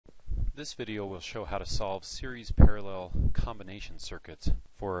This video will show how to solve series parallel combination circuits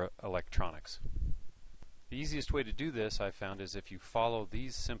for electronics. The easiest way to do this, I've found, is if you follow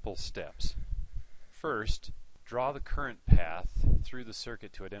these simple steps. First, draw the current path through the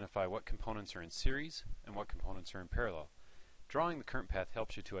circuit to identify what components are in series and what components are in parallel. Drawing the current path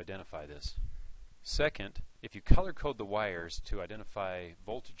helps you to identify this. Second, if you color code the wires to identify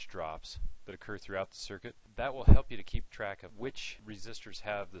voltage drops that occur throughout the circuit, that will help you to keep track of which resistors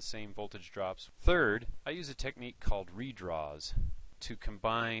have the same voltage drops. Third, I use a technique called redraws to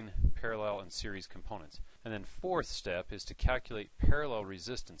combine parallel and series components. And then fourth step is to calculate parallel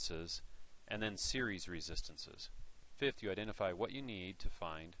resistances and then series resistances. Fifth, you identify what you need to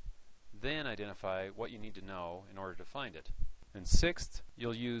find, then identify what you need to know in order to find it. And sixth,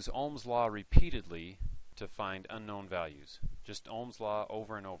 you'll use Ohm's law repeatedly to find unknown values. Just Ohm's law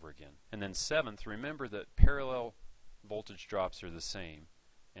over and over again. And then seventh, remember that parallel voltage drops are the same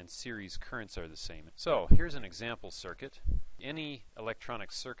and series currents are the same. So here's an example circuit. Any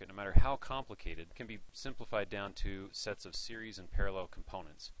electronic circuit, no matter how complicated, can be simplified down to sets of series and parallel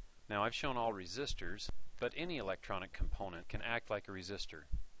components. Now I've shown all resistors, but any electronic component can act like a resistor.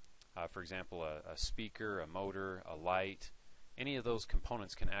 For example, a speaker, a motor, a light, any of those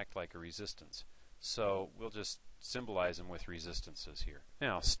components can act like a resistance. So we'll just symbolize them with resistances here.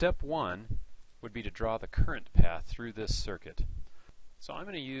 Now, step one would be to draw the current path through this circuit. So I'm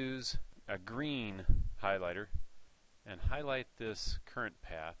going to use a green highlighter and highlight this current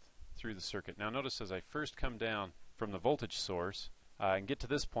path through the circuit. Now notice as I first come down from the voltage source and get to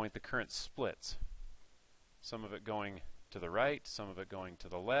this point, the current splits. Some of it going to the right, some of it going to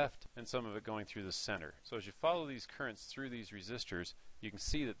the left, and some of it going through the center. So as you follow these currents through these resistors, you can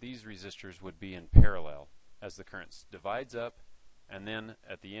see that these resistors would be in parallel as the current divides up and then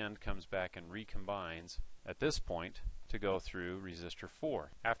at the end comes back and recombines at this point to go through resistor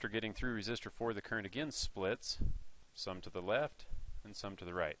 4. After getting through resistor 4, the current again splits, some to the left and some to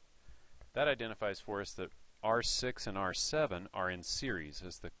the right. That identifies for us that R6 and R7 are in series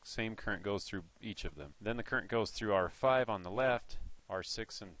as the same current goes through each of them. Then the current goes through R5 on the left,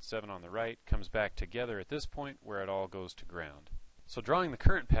 R6 and 7 on the right, comes back together at this point where it all goes to ground. So drawing the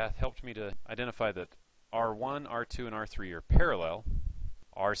current path helped me to identify that R1, R2, and R3 are parallel,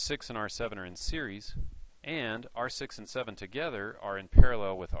 R6 and R7 are in series, and R6 and 7 together are in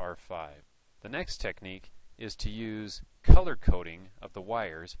parallel with R5. The next technique is to use color coding of the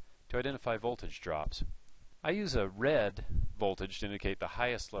wires to identify voltage drops. I use a red voltage to indicate the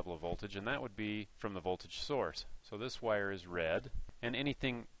highest level of voltage, and that would be from the voltage source. So this wire is red, and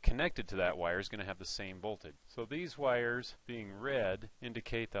anything connected to that wire is going to have the same voltage. So these wires, being red,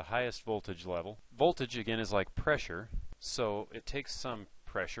 indicate the highest voltage level. Voltage, again, is like pressure, so it takes some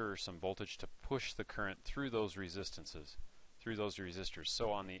pressure or some voltage to push the current through those resistances, through those resistors.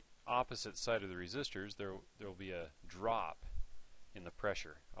 So on the opposite side of the resistors, there will be a drop in the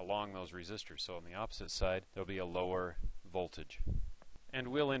pressure along those resistors. So on the opposite side, there'll be a lower voltage. And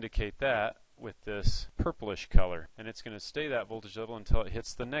we'll indicate that with this purplish color. And it's going to stay that voltage level until it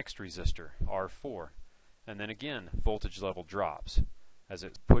hits the next resistor, R4. And then again, voltage level drops as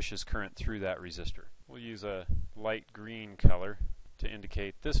it pushes current through that resistor. We'll use a light green color to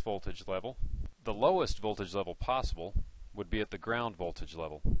indicate this voltage level. The lowest voltage level possible would be at the ground voltage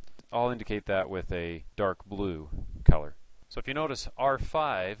level. I'll indicate that with a dark blue color. So if you notice,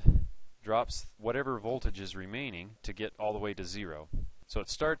 R5 drops whatever voltage is remaining to get all the way to 0. So it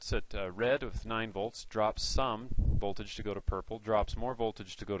starts at red with 9 volts, drops some voltage to go to purple, drops more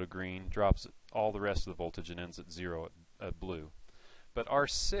voltage to go to green, drops all the rest of the voltage and ends at 0 at blue. But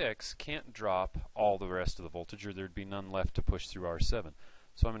R6 can't drop all the rest of the voltage or there'd be none left to push through R7.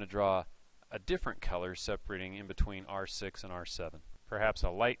 So I'm going to draw a different color separating in between R6 and R7. Perhaps a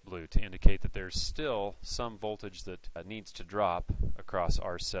light blue to indicate that there's still some voltage that needs to drop across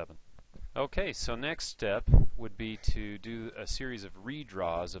R7. Okay, so next step would be to do a series of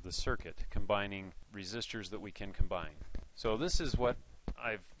redraws of the circuit, combining resistors that we can combine. So this is what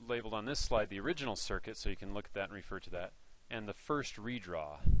I've labeled on this slide the original circuit, so you can look at that and refer to that, and the first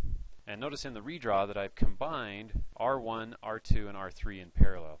redraw. And notice in the redraw that I've combined R1, R2, and R3 in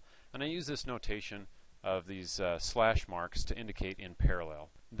parallel. And I use this notation of these slash marks to indicate in parallel.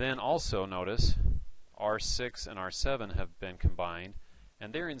 Then also notice R6 and R7 have been combined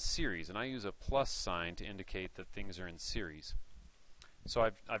and they're in series, and I use a plus sign to indicate that things are in series. So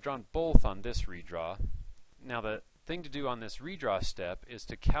I've drawn both on this redraw. Now the thing to do on this redraw step is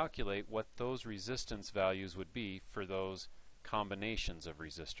to calculate what those resistance values would be for those combinations of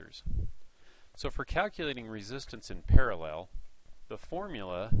resistors. So for calculating resistance in parallel, the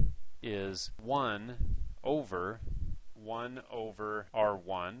formula is 1 over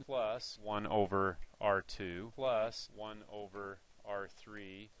R1 plus plus 1 over R2 plus 1 over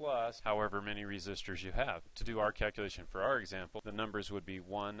R3 plus however many resistors you have. To do our calculation for our example, the numbers would be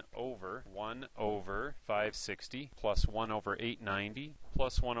 1 over 560 plus 1 over 890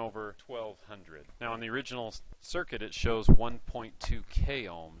 plus 1 over 1200. Now on the original circuit it shows 1.2 k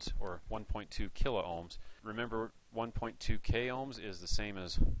ohms or 1.2 kilo ohms. Remember, 1.2 k ohms is the same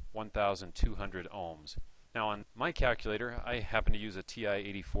as 1200 ohms. Now on my calculator, I happen to use a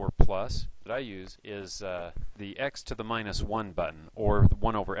TI-84 Plus. What I use is the x to the minus 1 button, or the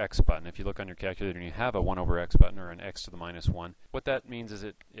 1 over x button. If you look on your calculator and you have a 1 over x button or an x to the minus 1, what that means is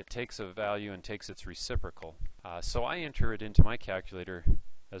it takes a value and takes its reciprocal. So I enter it into my calculator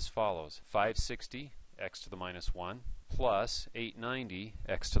as follows: 560 x to the minus 1 plus 890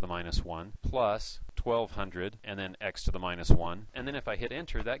 x to the minus 1 plus 1200 and then x to the minus 1, and then if I hit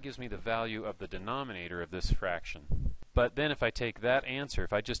enter, that gives me the value of the denominator of this fraction. But then if I take that answer,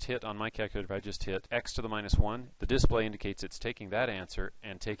 if I just hit on my calculator, if I just hit x to the minus 1, the display indicates it's taking that answer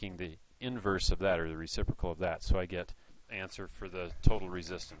and taking the inverse of that, or the reciprocal of that, so I get answer for the total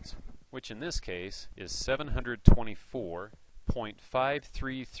resistance, which in this case is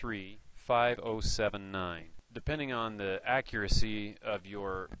 724.5335079. Depending on the accuracy of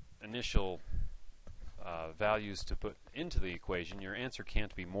your initial values to put into the equation, your answer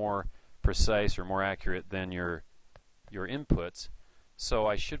can't be more precise or more accurate than your inputs. So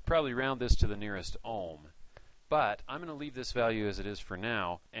I should probably round this to the nearest ohm. But I'm going to leave this value as it is for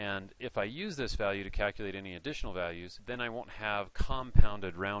now, and if I use this value to calculate any additional values, then I won't have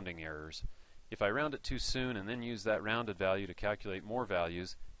compounded rounding errors. If I round it too soon and then use that rounded value to calculate more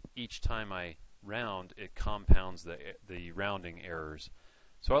values, each time I round, it compounds the rounding errors.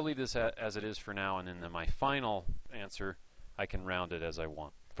 So I'll leave this as it is for now, and in my final answer I can round it as I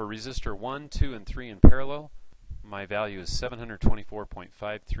want. For resistor 1, 2, and 3 in parallel, my value is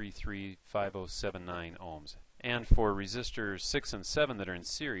 724.5335079 ohms. And for resistors 6 and 7 that are in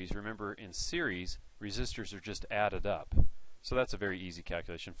series, remember in series resistors are just added up. So that's a very easy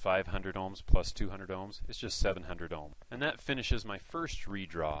calculation. 500 ohms plus 200 ohms is just 700 ohms. And that finishes my first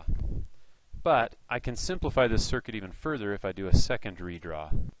redraw. But I can simplify this circuit even further if I do a second redraw.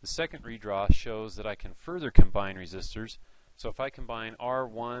 The second redraw shows that I can further combine resistors. So if I combine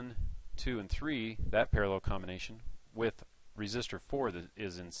R1, 2, and 3, that parallel combination, with resistor 4 that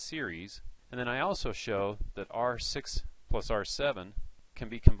is in series, and then I also show that R6 plus R7 can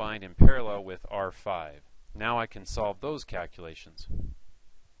be combined in parallel with R5. Now I can solve those calculations.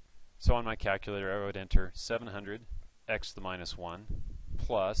 So on my calculator I would enter 700 x to the minus 1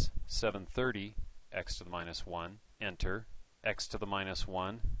 plus 730 x to the minus 1, enter, x to the minus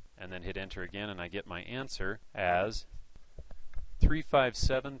 1, and then hit enter again, and I get my answer as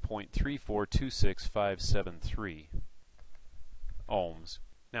 357.3426573 ohms.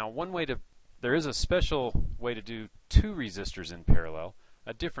 Now there is a special way to do two resistors in parallel,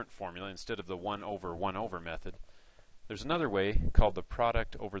 a different formula instead of the 1 over method. There's another way called the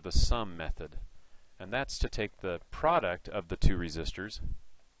product over the sum method, and that's to take the product of the two resistors,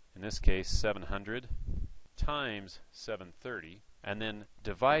 in this case 700 times 730, and then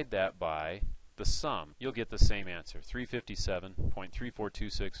divide that by the sum. You'll get the same answer,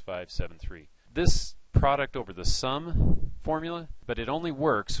 357.3426573. This product over the sum formula, but it only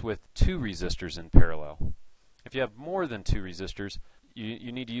works with two resistors in parallel. If you have more than two resistors,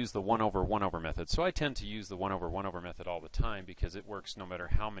 you need to use the 1 over method. So I tend to use the 1 over method all the time because it works no matter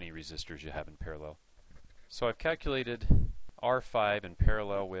how many resistors you have in parallel. So I've calculated R5 in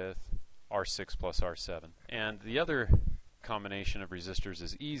parallel with R6 plus R7. And the other combination of resistors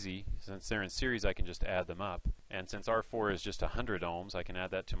is easy. Since they're in series, I can just add them up. And since R4 is just 100 ohms, I can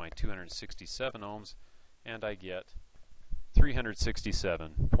add that to my 267 ohms, and I get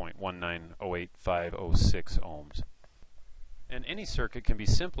 367.1908506 ohms. And any circuit can be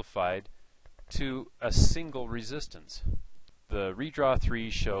simplified to a single resistance. The redraw 3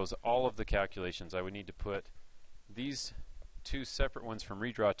 shows all of the calculations. I would need to put these two separate ones from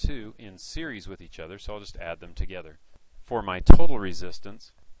redraw 2 in series with each other, so I'll just add them together. For my total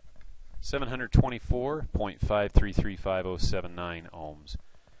resistance, 724.5335079 ohms.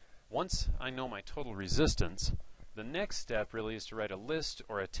 Once I know my total resistance, the next step really is to write a list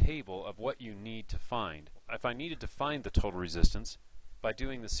or a table of what you need to find. If I needed to find the total resistance, by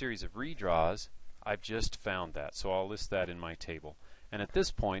doing the series of redraws, I've just found that, so I'll list that in my table. And at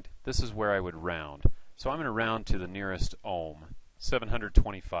this point, this is where I would round. So I'm going to round to the nearest ohm,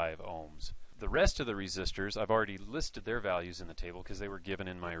 725 ohms. The rest of the resistors, I've already listed their values in the table because they were given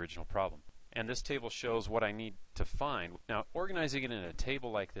in my original problem. And this table shows what I need to find. Now, organizing it in a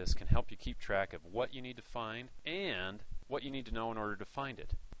table like this can help you keep track of what you need to find and what you need to know in order to find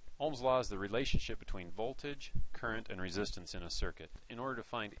it. Ohm's law is the relationship between voltage, current, and resistance in a circuit. In order to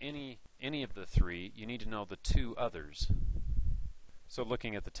find any of the three, you need to know the two others. So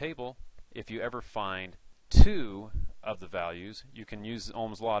looking at the table, if you ever find two of the values, you can use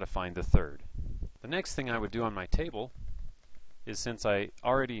Ohm's law to find the third. The next thing I would do on my table is, since I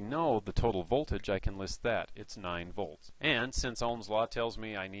already know the total voltage, I can list that. It's 9 volts. And since Ohm's law tells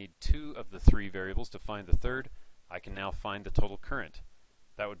me I need two of the three variables to find the third, I can now find the total current.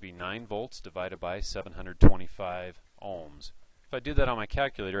 That would be 9 volts divided by 725 ohms. If I do that on my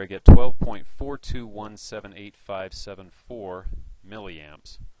calculator, I get 12.4217857.4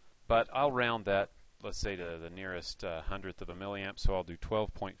 milliamps. But I'll round that, let's say, to the nearest hundredth of a milliamp, so I'll do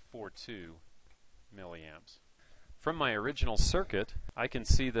 12.42 milliamps. From my original circuit, I can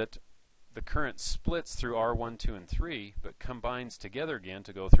see that the current splits through R1, 2, and 3, but combines together again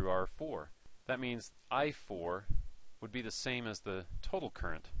to go through R4. That means I4 would be the same as the total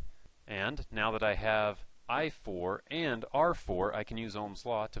current. And now that I have I4 and R4, I can use Ohm's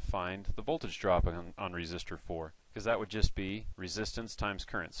law to find the voltage drop on resistor 4, because that would just be resistance times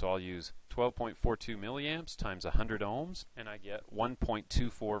current. So I'll use 12.42 milliamps times 100 ohms, and I get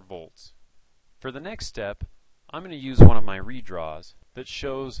 1.24 volts. For the next step, I'm going to use one of my redraws that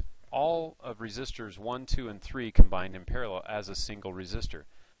shows all of resistors 1, 2, and 3 combined in parallel as a single resistor.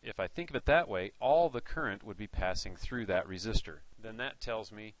 If I think of it that way, all the current would be passing through that resistor. Then that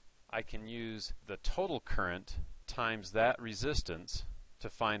tells me I can use the total current times that resistance to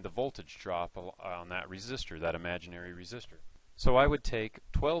find the voltage drop on that resistor, that imaginary resistor. So I would take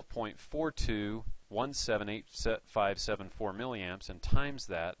 12.4217857.4 milliamps and times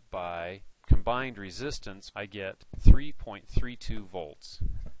that by combined resistance. I get 3.32 volts.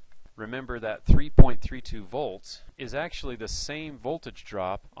 Remember that 3.32 volts is actually the same voltage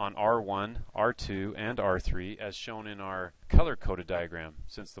drop on R1, R2, and R3 as shown in our color-coded diagram.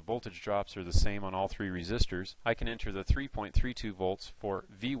 Since the voltage drops are the same on all three resistors, I can enter the 3.32 volts for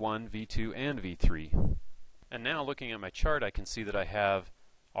V1, V2, and V3. And now looking at my chart, I can see that I have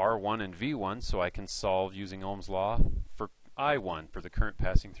R1 and V1, so I can solve using Ohm's law for I1, for the current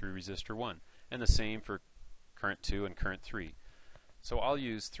passing through resistor 1, and the same for current 2 and current 3. So I'll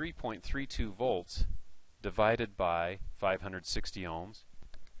use 3.32 volts divided by 560 ohms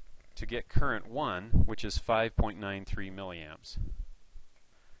to get current 1, which is 5.93 milliamps.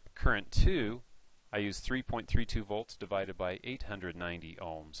 Current 2, I use 3.32 volts divided by 890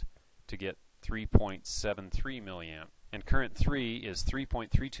 ohms to get 3.73 milliamps. And current 3 is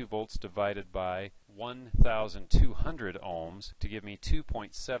 3.32 volts divided by 1,200 ohms to give me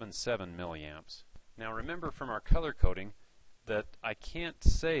 2.77 milliamps. Now remember from our color coding that I can't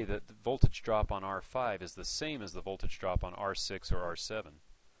say that the voltage drop on R5 is the same as the voltage drop on R6 or R7.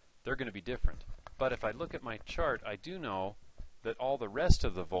 They're going to be different. But if I look at my chart, I do know that all the rest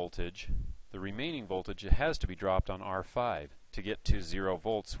of the voltage, the remaining voltage, it has to be dropped on R5 to get to 0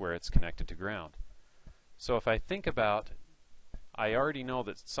 volts where it's connected to ground. So if I think about, I already know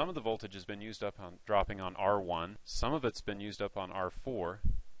that some of the voltage has been used up on dropping on R1, some of it's been used up on R4,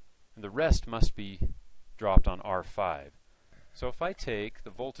 and the rest must be dropped on R5. So if I take the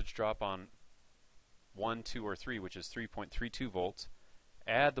voltage drop on 1, 2, or 3, which is 3.32 volts,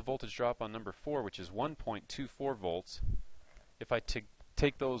 add the voltage drop on number 4, which is 1.24 volts, if I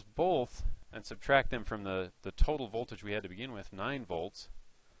take those both and subtract them from the total voltage we had to begin with, 9 volts,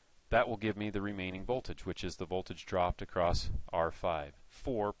 that will give me the remaining voltage, which is the voltage dropped across R5,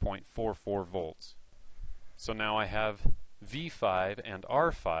 4.44 volts. So now I have V5 and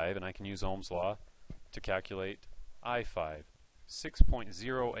R5, and I can use Ohm's law to calculate I5.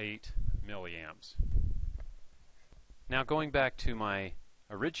 6.08 milliamps. Now going back to my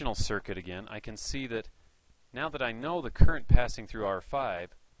original circuit again, I can see that now that I know the current passing through R5,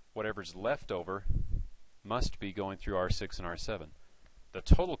 whatever's left over must be going through R6 and R7. The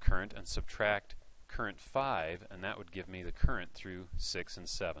total current, and subtract current 5, and that would give me the current through 6 and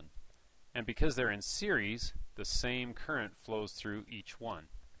 7. And because they're in series, the same current flows through each one.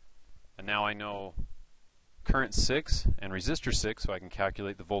 And now I know current 6 and resistor 6, so I can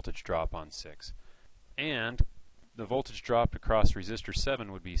calculate the voltage drop on 6. And the voltage dropped across resistor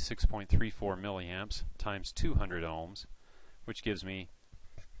 7 would be 6.34 milliamps times 200 ohms, which gives me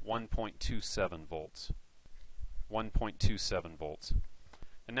 1.27 volts. 1.27 volts.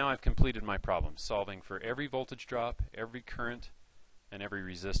 And now I've completed my problem, solving for every voltage drop, every current, and every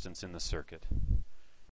resistance in the circuit.